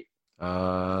Blizzard, right?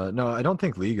 No, I don't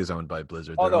think League is owned by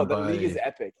Blizzard. Oh They're no, owned the by, League is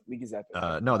Epic. League is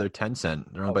Epic. no, they're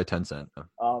Tencent. They're owned by Tencent.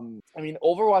 I mean,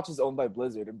 Overwatch is owned by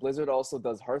Blizzard, and Blizzard also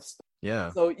does Hearthstone.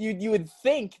 Yeah. So you would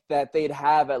think that they'd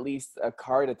have at least a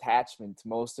card attachment to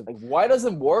most of. Like, why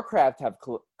doesn't Warcraft have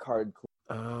card?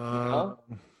 Or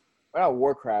not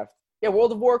Warcraft. Yeah,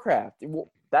 World of Warcraft.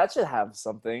 That should have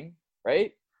something,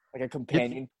 right? Like a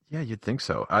companion. Yeah, you'd think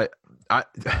so. I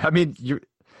mean, you're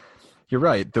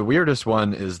right. The weirdest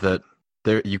one is that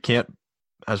you can't,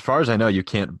 as far as I know, you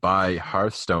can't buy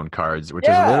Hearthstone cards, which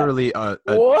is literally a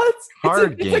What?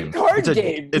 card game. It's a card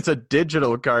game. It's a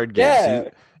digital card game. Yeah.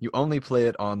 So you only play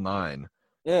it online,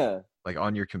 Yeah. like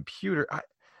on your computer.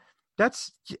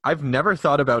 I've never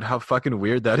thought about how fucking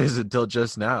weird that is until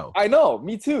just now. I know.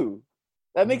 Me too.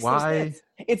 That makes no Why? sense.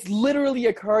 It's literally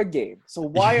a card game. So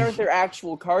why aren't there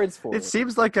actual cards for it? It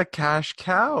seems like a cash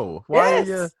cow. Why Yes.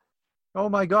 are you? Oh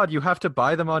my god, you have to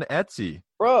buy them on Etsy.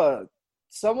 Bruh,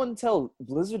 someone tell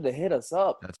Blizzard to hit us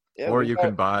up. Yeah, Or we've you got-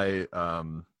 can buy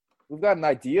We've got an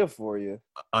idea for you.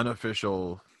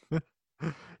 unofficial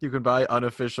you can buy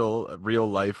unofficial real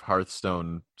life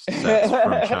Hearthstone sets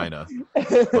from China.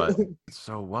 But it's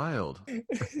so wild.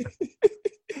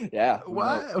 Yeah.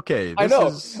 Why? Okay. I this know.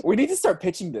 is- We need to start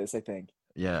pitching this, I think.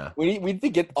 yeah. We need to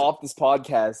get off this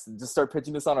podcast and just start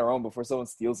pitching this on our own before someone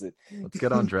steals it. Let's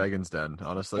get on Dragon's Den,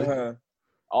 honestly.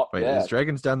 Oh, Wait, yeah, is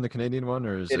Dragon's Den the Canadian one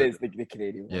or is it is the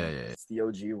Canadian one. Yeah. It's the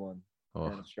OG one. Oh.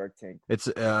 And Shark Tank. It's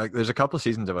there's a couple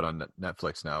seasons of it on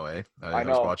Netflix now, eh? I was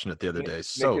know. watching it the other Nick- day. Nick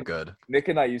So and- good. Nick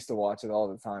and I used to watch it all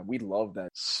the time. We love that.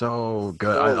 So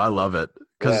good. So I love it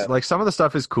because Yeah. like some of the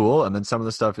stuff is cool, and then some of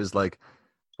the stuff is like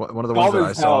one of the ones Dumb that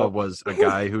I as saw hell. was a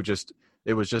guy who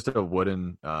it was just a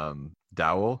wooden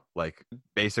dowel, like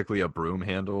basically a broom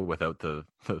handle without the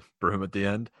broom at the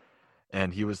end,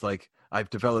 and he was like, I've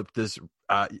developed this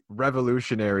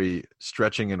revolutionary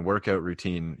stretching and workout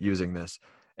routine using this,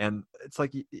 and it's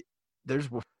like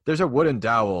there's a wooden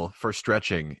dowel for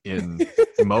stretching in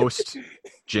most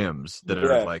gyms that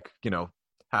are Yeah. like, you know,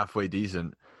 halfway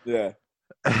decent. Yeah.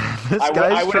 This I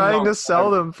guy's wouldn't trying know. to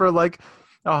sell them for like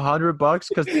 $100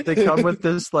 because they come with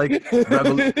this like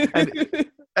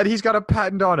and he's got a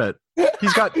patent on it.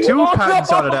 He's got two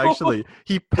patents on it actually.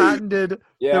 He patented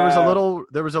Yeah.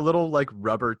 there was a little like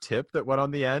rubber tip that went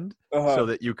on the end Uh-huh. so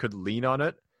that you could lean on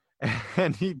it,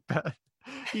 and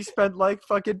he spent like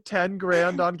fucking 10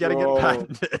 grand on getting Bro. it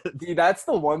patented. See, that's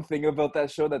the one thing about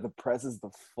that show that depresses the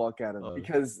fuck out of me Oh.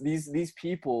 because these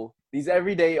people, these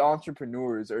everyday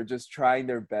entrepreneurs, are just trying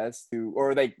their best to,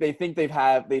 or they think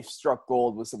they've struck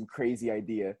gold with some crazy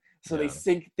idea, so they Yeah.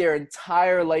 sink their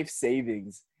entire life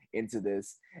savings into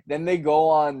this. Then they go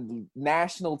on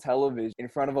national television in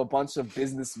front of a bunch of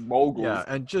business moguls. Yeah,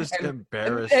 and just And-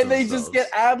 embarrass and they just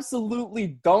get themselves.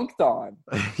 absolutely dunked on.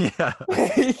 Yeah.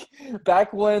 Like,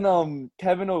 back when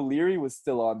Kevin O'Leary was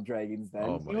still on Dragon's Den,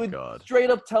 Oh he my would god. straight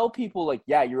up tell people like,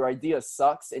 "Yeah, your idea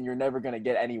sucks, and you're never gonna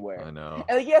get anywhere." I know.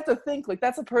 And like, you have to think like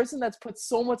that's a person that's put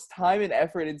so much time and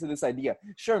effort into this idea.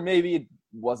 Sure, maybe it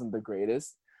wasn't the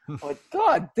greatest, but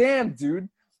god damn, dude.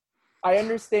 I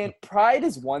understand pride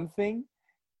is one thing,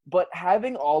 but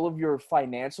having all of your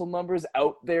financial numbers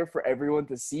out there for everyone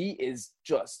to see is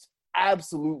just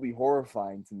absolutely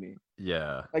horrifying to me.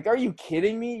 Yeah. Like, are you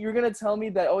kidding me? You're gonna tell me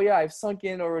that, oh yeah, I've sunk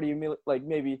in already like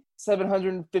maybe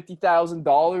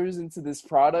 $750,000 into this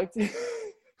product,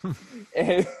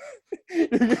 and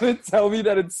you're gonna tell me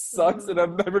that it sucks and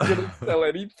I'm never gonna sell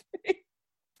anything?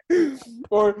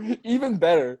 Or even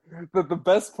better, the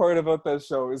best part about that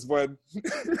show is when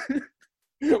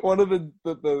one of the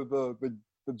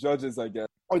the judges, I guess,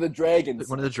 or the dragons.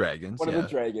 One of the dragons. One of the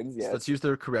dragons. Yeah. Let's use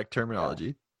the correct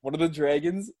terminology. One of the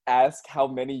dragons ask how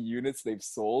many units they've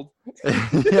sold.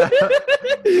 Yeah.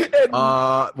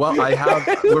 Well,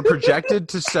 we're projected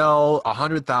to sell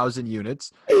 100,000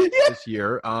 units this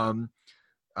year.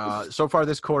 So far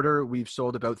this quarter, we've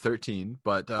sold about 13,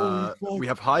 but we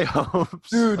have high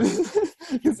hopes. Dude,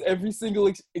 because every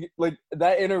single, like,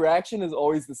 that interaction is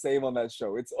always the same on that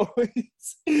show. It's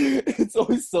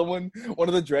always someone, one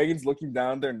of the dragons looking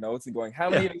down their notes and going,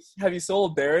 how many have you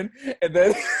sold, Darren? And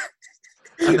then...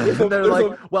 And then they're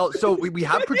like, well, so we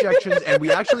have projections, and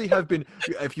we actually have been,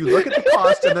 if you look at the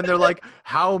cost, and then they're like,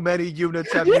 how many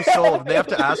units have you sold? And they have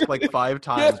to ask like 5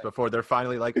 times before they're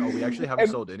finally like, oh, we actually haven't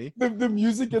sold any. The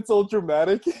music gets all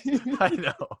dramatic. I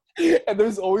know. And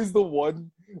there's always the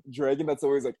one dragon that's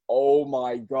always like, oh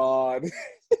my God.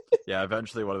 Yeah,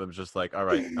 eventually one of them's just like, all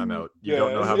right, I'm out. You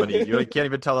don't know how many, you can't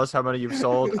even tell us how many you've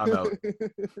sold. I'm out.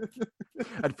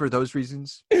 And for those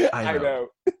reasons, I know.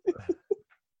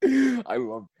 I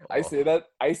love. I say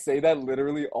that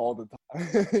literally all the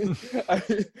time.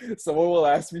 Someone will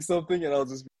ask me something, and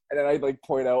then I like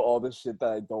point out all the shit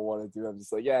that I don't want to do. I'm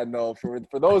just like, yeah, no, for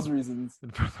those reasons,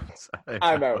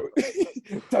 I'm out.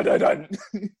 Dun, dun, dun.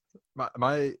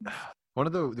 My one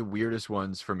of the weirdest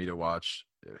ones for me to watch,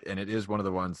 and it is one of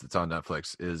the ones that's on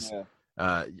Netflix, is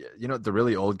the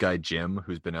really old guy Jim,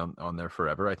 who's been on there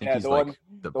forever. I think he's like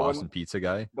the Boston Pizza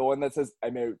guy. The one that says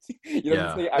 "I'm out."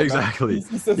 Exactly.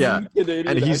 He says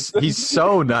and he's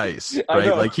so nice,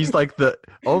 right? Like he's like the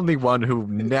only one who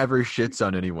never shits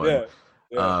on anyone.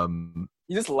 Yeah.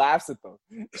 He just laughs at them.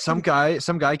 Some guy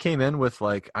came in with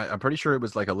like I'm pretty sure it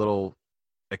was like a little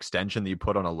extension that you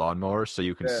put on a lawnmower, so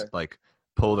you can like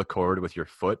pull the cord with your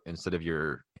foot instead of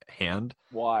your hand.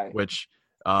 Why? Which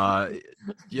because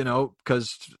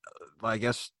I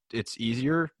guess it's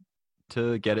easier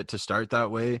to get it to start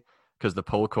that way, because the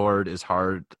pull cord is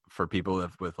hard for people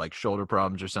with like shoulder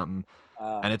problems or something.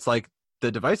 And it's like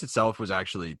the device itself was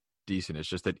actually decent. It's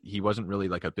just that he wasn't really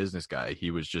like a business guy.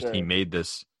 He was just he made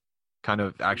this kind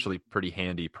of actually pretty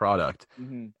handy product,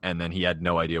 and then he had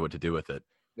no idea what to do with it.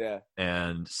 Yeah.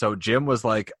 And so Jim was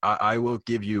like, I will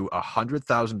give you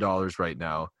 $100,000 right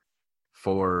now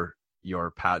for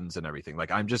your patents and everything. Like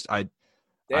I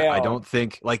don't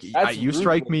think like you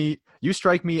strike me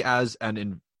as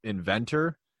an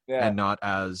inventor and not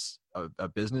as a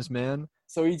businessman.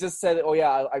 So he just said, oh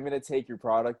yeah, I'm gonna take your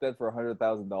product then for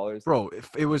 $100,000. Bro,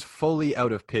 it was fully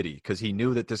out of pity, because he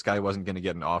knew that this guy wasn't gonna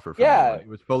get an offer from him. It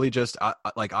was fully just I'll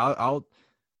like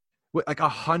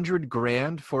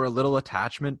 $100,000 for a little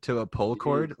attachment to a pull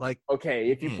cord. Like,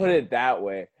 okay, if you put it that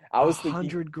way, I was thinking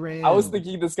 $100,000. I was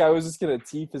thinking this guy was just gonna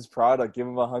teep his product, give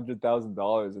him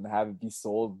 $100,000, and have it be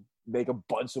sold, make a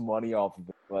bunch of money off of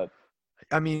it. But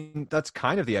I mean, that's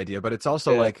kind of the idea, but it's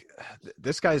also like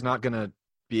this guy's not gonna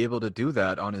be able to do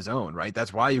that on his own, right?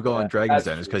 That's why you go on Dragon's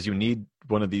Den, is because you need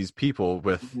one of these people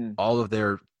with all of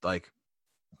their like.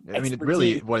 I mean, it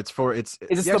really what it's for. It's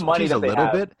just the money that they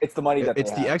have. It's the money that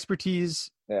it's the expertise.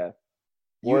 Yeah.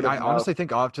 I honestly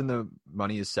think often the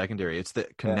money is secondary. It's the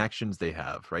connections they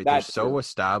have, right? They're so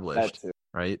established,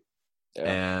 right? Yeah.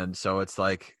 And so it's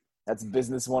like that's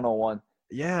business 101.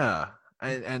 Yeah.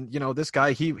 And this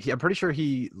guy, he I'm pretty sure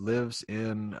he lives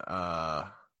in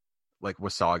like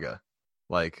Wasaga.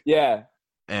 Like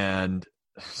and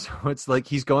so it's like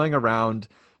he's going around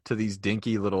to these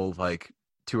dinky little like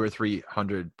 200 or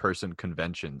 300 person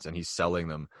conventions, and he's selling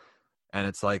them, and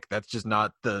it's like that's just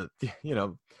not the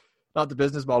not the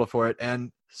business model for it.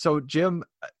 And so Jim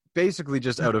basically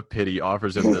just out of pity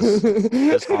offers him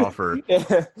this offer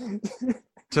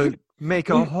to make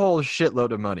a whole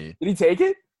shitload of money. Did he take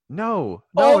it? No,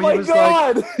 oh my he was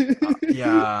God. Like,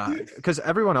 because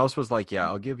everyone else was like, yeah,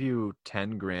 I'll give you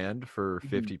 $10,000 for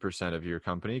 50% of your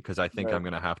company, because I think I'm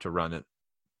gonna have to run it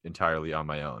entirely on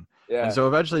my own. Yeah. And so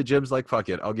eventually Jim's like, fuck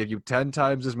it, I'll give you 10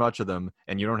 times as much of them,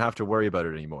 and you don't have to worry about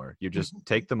it anymore. You just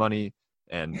take the money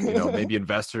and maybe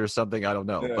invest it or something. I don't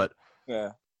know. But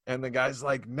and the guy's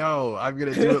like, no, I'm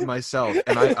gonna do it myself.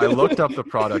 And I looked up the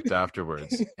product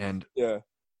afterwards, and they've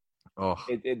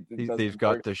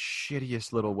got the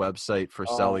shittiest little website for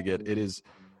selling it. It is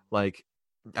like,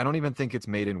 I don't even think it's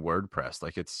made in WordPress.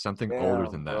 Like, it's something older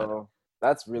than that. Bro.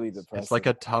 That's really depressing. It's like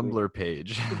a Tumblr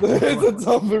page. It's a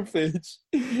Tumblr page.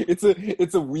 It's a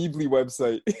Weebly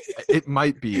website. It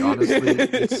might be, honestly.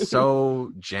 It's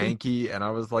so janky, and I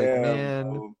was like,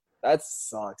 man, bro. That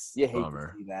sucks. You hate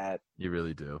Bummer. To see that. You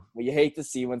really do. Well, you hate to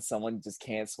see when someone just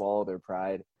can't swallow their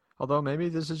pride. Although maybe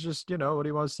this is just what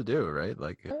he wants to do, right?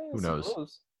 Like, who knows?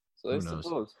 Who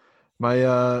knows?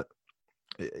 My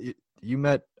you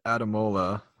met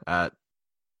Adamola at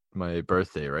my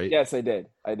birthday, right? Yes, I did.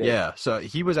 Yeah. So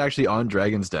he was actually on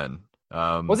Dragon's Den.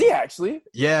 Was he actually?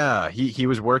 Yeah, he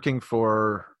was working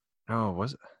for. Oh,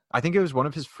 was it? I think it was one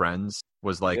of his friends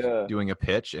was like Yeah. doing a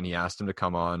pitch, and he asked him to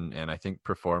come on and I think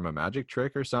perform a magic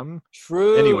trick or something.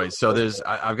 True. Anyway, so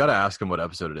I've got to ask him what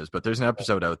episode it is, but there's an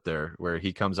episode out there where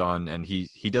he comes on and he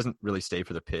doesn't really stay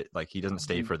for the pit, like he doesn't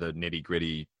stay for the nitty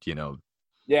gritty,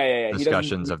 Yeah.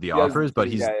 discussions of the offers,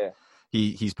 but yeah.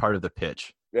 he's part of the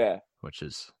pitch, Yeah. which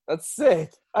is That's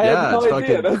sick. I Yeah, had no it's idea.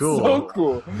 fucking That's cool. so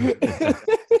cool.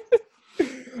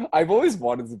 I've always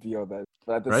wanted to be on that,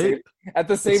 but at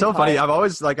the same it's so time, funny.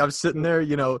 I'm sitting there,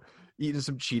 eating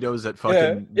some Cheetos at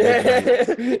fucking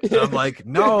midnight. And I'm like,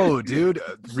 no, dude,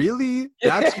 really?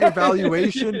 That's your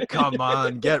valuation? Come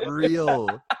on, get real.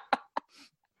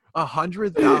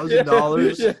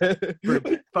 $100,000 for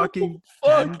fucking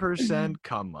 10%?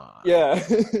 Come on. Yeah.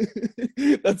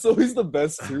 That's always the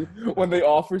best too, when they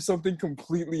offer something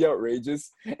completely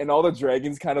outrageous and all the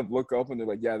dragons kind of look up and they're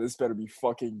like, yeah, this better be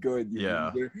fucking good.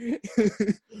 Yeah. You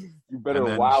better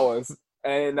then- wow us.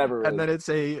 And it never And is. then it's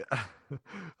a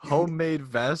homemade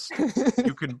vest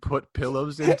you can put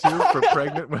pillows into for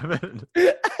pregnant women.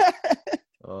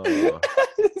 Oh,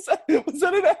 was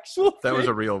that an actual that was thing?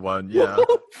 a real one. Yeah.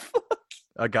 Oh, fuck.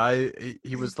 A guy,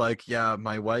 he was like, yeah,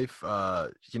 my wife,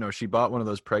 she bought one of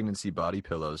those pregnancy body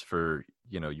pillows for,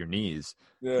 your knees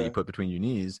that Yeah. you put between your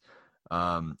knees.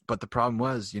 But the problem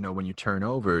was, when you turn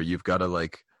over, you've got to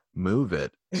like move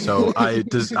it. So I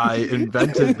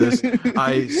invented this.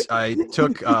 I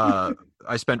took,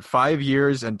 I spent 5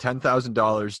 years and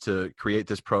 $10,000 to create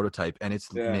this prototype. And it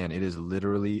is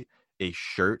literally a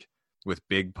shirt with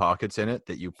big pockets in it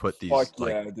that you put these Fuck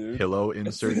yeah, dude. pillow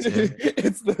inserts in.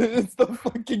 It's the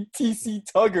fucking TC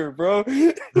Tugger, bro.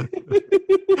 It's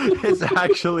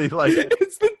actually like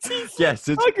It's the TC yes,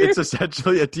 Tugger. it's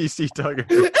essentially a TC Tugger.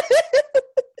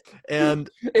 And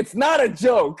It's not a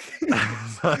joke.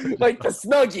 Like the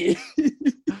Snuggie.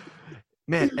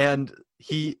 man, and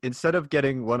he instead of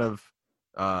getting one of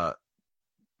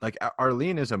like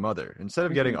Arlene is a mother. Instead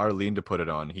of getting Arlene to put it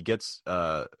on, he gets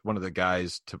one of the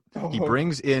guys to he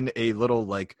brings in a little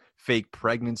like fake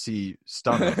pregnancy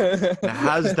stomach and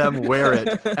has them wear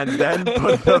it and then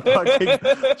put the fucking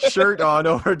shirt on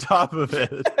over top of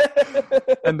it.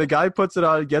 And the guy puts it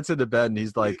on, gets into bed, and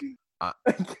he's like,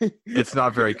 it's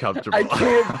not very comfortable.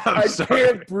 I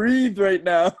can't breathe right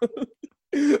now.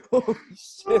 Oh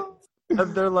shit.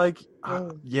 And they're like,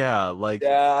 yeah, like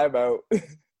Yeah, I'm out.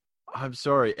 I'm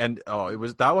sorry. And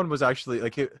that one was actually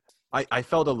like I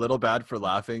felt a little bad for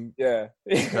laughing. Yeah.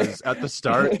 Because at the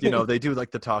start, they do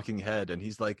like the talking head, and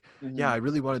he's like, yeah, I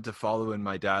really wanted to follow in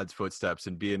my dad's footsteps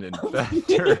and be an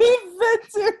inventor.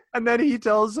 And then he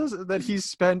tells us that he's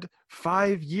spent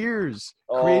 5 years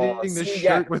creating this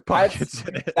shirt with pockets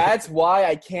in it. That's why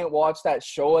I can't watch that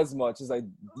show as much as I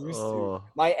used to. Oh.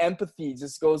 My empathy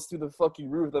just goes through the fucking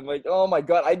roof. I'm like, oh my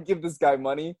God, I'd give this guy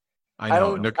money. I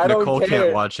know. I don't Nicole care.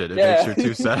 can't watch it. It makes her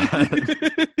too sad.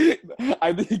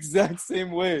 I'm the exact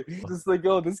same way. Just like,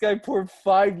 oh, this guy poured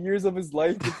 5 years of his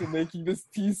life into making this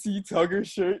TC Tugger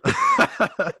shirt.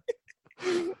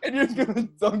 And you're gonna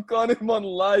dunk on him on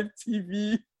live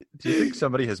TV. Do you think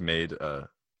somebody has made a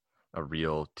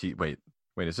real wait,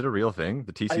 is it a real thing?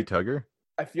 The TC Tugger?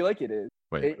 I feel like it is.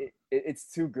 Wait.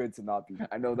 It's too good to not be.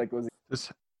 I know that goes.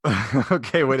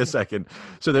 Okay, wait a second.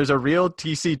 So there's a real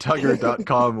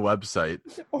tctugger.com website.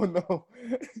 Oh no.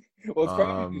 Well, it's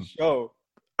probably the show.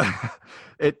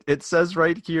 It says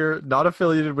right here, not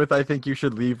affiliated with I Think You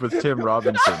Should Leave with Tim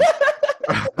Robinson.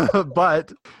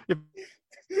 But if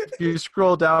you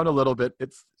scroll down a little bit,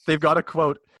 they've got a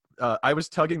quote. I was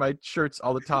tugging my shirts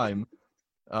all the time.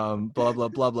 Blah blah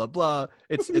blah blah blah.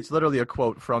 It's literally a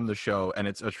quote from the show, and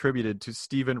it's attributed to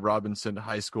Stephen Robinson,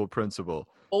 high school principal.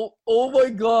 Oh my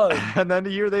God. And then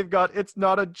here they've got it's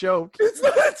not a joke. It's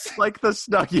not. Like the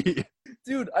Snuggie.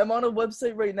 Dude, I'm on a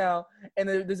website right now, and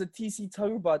there's a TC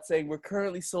Tugger bot saying we're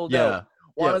currently sold out.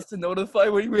 Want us to notify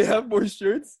when we have more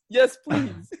shirts? Yes,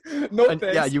 please. No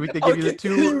thanks. Yeah, they give you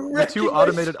the two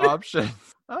automated options.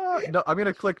 No, I'm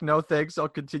gonna click no thanks. I'll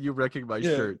continue wrecking my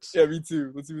shirts. Yeah, me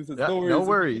too. Let's see what it says. Yeah, no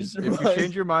worries. If you mind.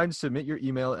 change your mind, submit your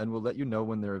email, and we'll let you know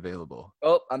when they're available.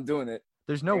 Oh, I'm doing it.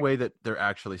 There's no way that they're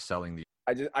actually selling these.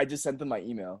 I just sent them my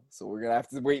email, so we're gonna have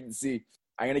to wait and see.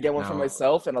 I'm gonna get one for No.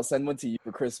 myself, and I'll send one to you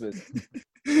for Christmas.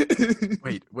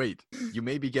 Wait. You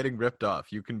may be getting ripped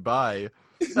off. You can buy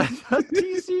a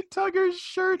TC Tugger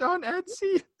shirt on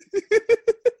Etsy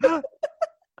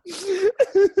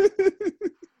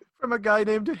from a guy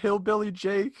named Hillbilly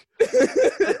Jake.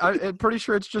 I'm pretty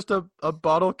sure it's just a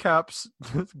bottle caps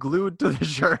glued to the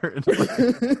shirt.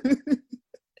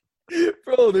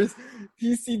 Bro, there's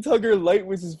TC Tugger Light,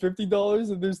 which is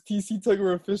 $50, and there's TC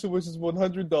Tugger Official, which is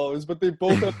 $100, but they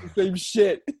both have the same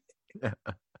shit.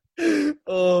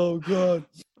 Oh, God.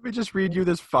 Let me just read you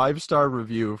this 5-star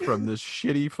review from this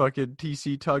shitty fucking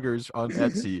TC Tuggers on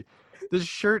Etsy. This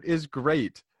shirt is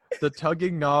great. The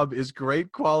tugging knob is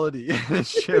great quality and it's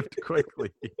shipped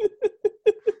quickly.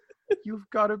 You've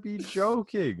got to be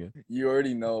joking. You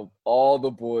already know all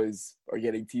the boys are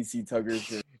getting TC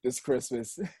Tuggers this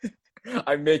Christmas.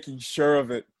 I'm making sure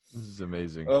of it. This is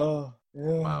amazing. Oh, yeah.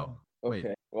 Wow. Okay.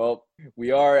 Wait. Well,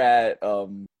 we are at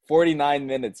 49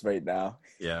 minutes right now.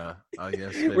 Yeah, I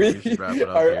guess maybe we should wrap it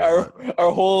up here.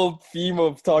 Our whole theme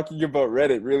of talking about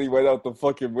Reddit really went out the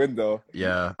fucking window.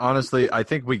 Yeah, honestly, I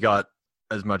think we got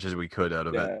as much as we could out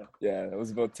of it. Yeah, it was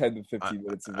about 10 to 15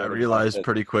 minutes. I realized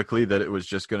pretty quickly that it was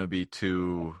just going to be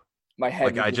too... My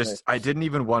head. Like, I didn't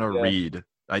even want to read.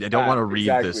 I don't want to read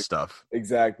this stuff.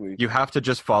 Exactly. You have to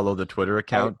just follow the Twitter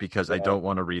account because I don't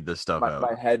want to read this stuff out.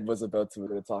 My head was about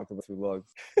to talk about too long.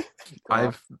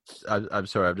 I'm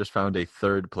sorry. I've just found a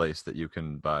third place that you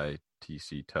can buy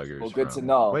TC Tuggers. Well, good from. to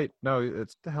know. Wait, no,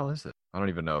 it's the hell is it? I don't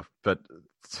even know. But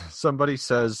somebody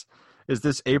says, "Is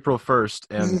this April 1st?"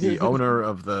 And the owner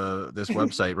of this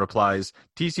website replies,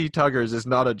 "TC Tuggers is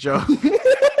not a joke."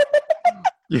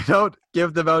 You don't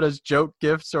give them out as joke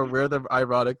gifts or wear them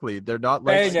ironically. They're not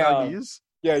like Snuggies.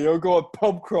 Yeah, you'll go on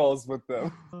pub crawls with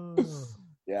them.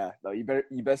 Yeah, no, you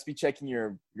best be checking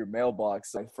your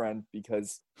mailbox, my friend,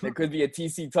 because there could be a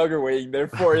TC Tugger waiting there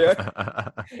for you.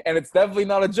 And it's definitely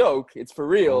not a joke. It's for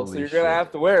real, so you're going to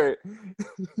have to wear it.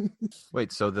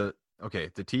 Wait, so the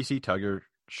TC Tugger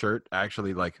shirt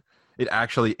actually, it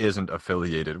actually isn't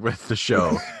affiliated with the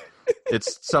show.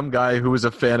 It's some guy who was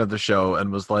a fan of the show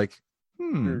and was like,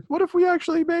 what if we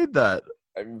actually made that?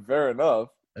 I mean, fair enough.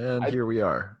 And here we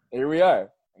are. Here we are.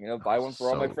 I'm going to buy one for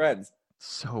all my friends.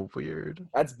 So weird.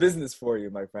 That's business for you,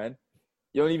 my friend.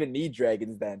 You don't even need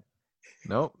dragons then.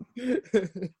 Nope.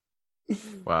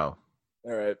 Wow.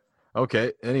 All right.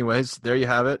 Okay. Anyways, there you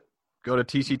have it. Go to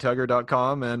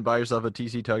tctugger.com and buy yourself a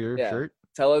TC Tugger shirt.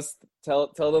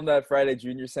 Tell them that Friday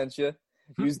Junior sent you.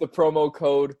 Use the promo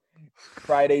code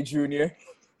Friday Junior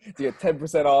to get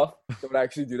 10% off. Don't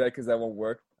actually do that because that won't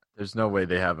work. There's no way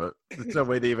they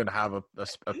even have a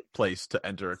place to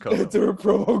enter a code. Enter a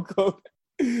promo code.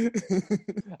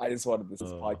 I just wanted this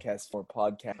podcast for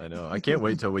podcast. I know. I can't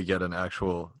wait till we get an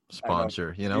actual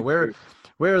sponsor. You know, where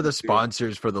are the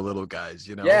sponsors for the little guys?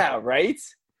 You know? Yeah, right.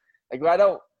 Like I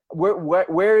don't.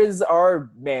 Where is our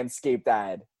Manscaped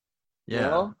ad? Yeah, you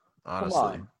know? honestly,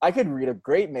 come on. I could read a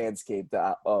great Manscaped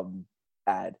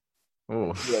ad.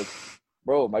 Oh, like,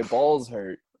 bro, my balls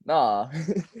hurt. Nah,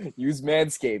 use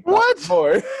Manscaped. What?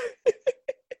 More.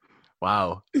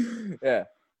 Wow. Yeah.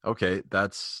 Okay,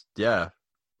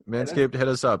 Manscaped hit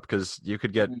us up because you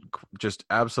could get just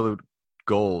absolute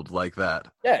gold like that.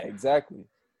 Yeah, exactly.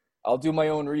 I'll do my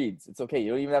own reads. It's okay.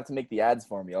 You don't even have to make the ads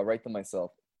for me. I'll write them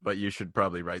myself. But you should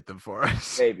probably write them for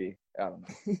us. Maybe. I don't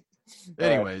know.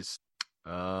 Anyways.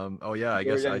 Oh yeah, I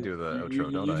guess I do the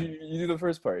outro, don't I? You do the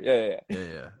first part. Yeah.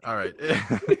 All right.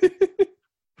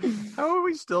 How are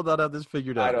we still not have this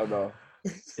figured out? I don't know.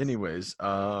 Anyways,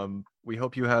 we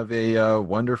hope you have a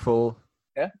wonderful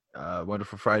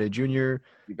Friday Junior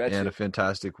and a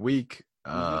fantastic week.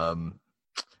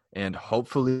 And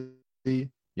hopefully,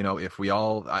 if we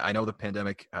all, I know the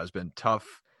pandemic has been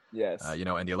tough. Yes.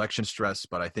 And the election stress,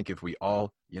 but I think if we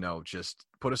all, just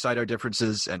put aside our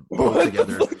differences and pull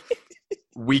together,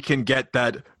 we can get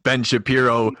that Ben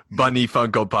Shapiro Bunny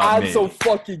Funko Pop made.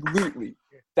 Absolutely.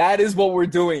 That is what we're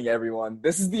doing, everyone.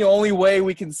 This is the only way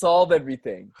we can solve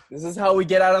everything. This is how we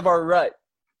get out of our rut.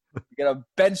 We get a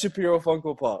Ben Shapiro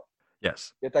Funko Pop.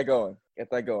 Yes. Get that going.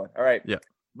 All right. Yeah.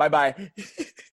 Bye-bye.